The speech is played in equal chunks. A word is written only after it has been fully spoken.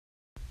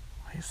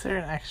is there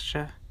an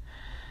extra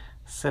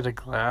set of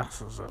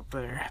glasses up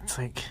there? It's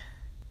like,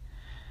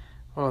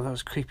 oh, that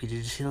was creepy. Did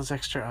you see those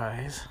extra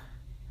eyes?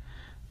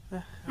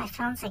 My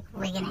phone's like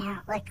wigging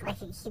out, like it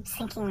keeps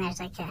thinking there's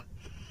like a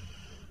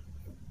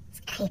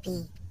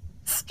creepy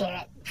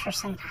spirit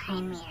person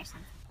behind me or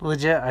something.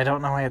 Legit, I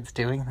don't know why it's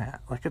doing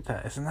that. Look at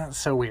that. Isn't that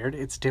so weird?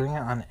 It's doing it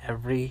on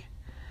every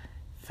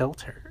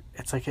filter.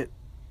 It's like it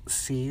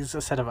sees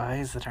a set of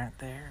eyes that aren't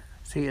there.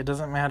 See, it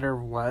doesn't matter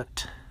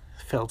what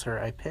filter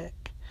I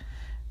pick.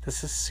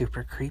 This is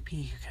super creepy,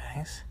 you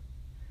guys.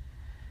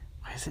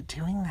 Why is it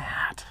doing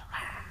that?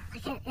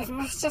 Isn't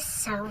this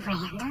just so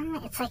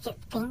random? It's like it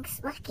thinks,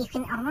 look, you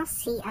can almost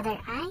see other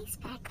eyes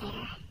back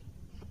there.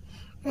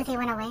 Ooh, they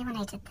went away when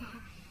I did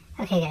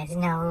that. Okay, guys,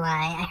 no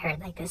lie. I heard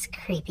like this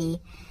creepy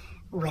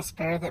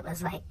whisper that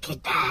was like,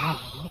 goodbye.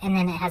 And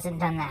then it hasn't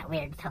done that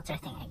weird filter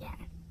thing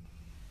again.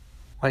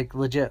 Like,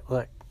 legit,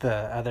 look, the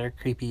other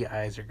creepy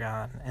eyes are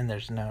gone, and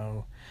there's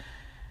no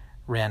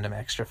random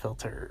extra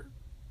filter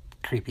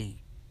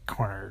creepy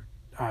corner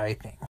eye thing.